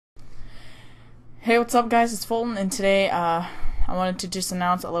Hey, what's up guys, it's Fulton, and today I wanted to just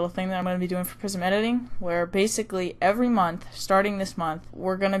announce a little thing that I'm going to be doing for Prism Editing, where basically every month, starting this month,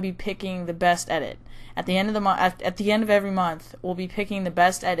 we're going to be picking the best edit. At the end of the month, at the end of every month, we'll be picking the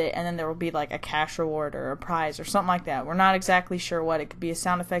best edit, and then there will be like a cash reward or a prize or something like that. We're not exactly sure what. It could be a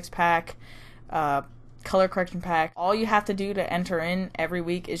sound effects pack, color correction pack. All you have to do to enter in every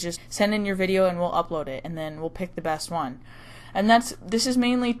week is just send in your video and we'll upload it, and then we'll pick the best one. And this is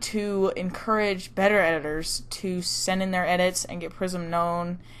mainly to encourage better editors to send in their edits and get Prism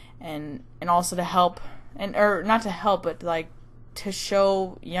known, and also to help, or not to help, but like to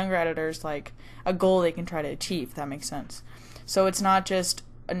show younger editors like a goal they can try to achieve, if that makes sense. So it's not just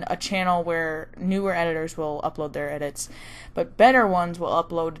a channel where newer editors will upload their edits, but better ones will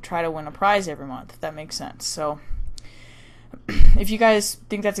upload to try to win a prize every month, if that makes sense. So if you guys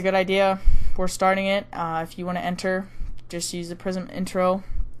think that's a good idea, we're starting it. If you want to enter, just use the Prism intro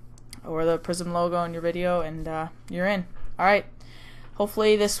or the Prism logo in your video, and you're in. Alright,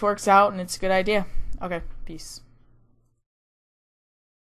 hopefully this works out and it's a good idea. Okay, peace.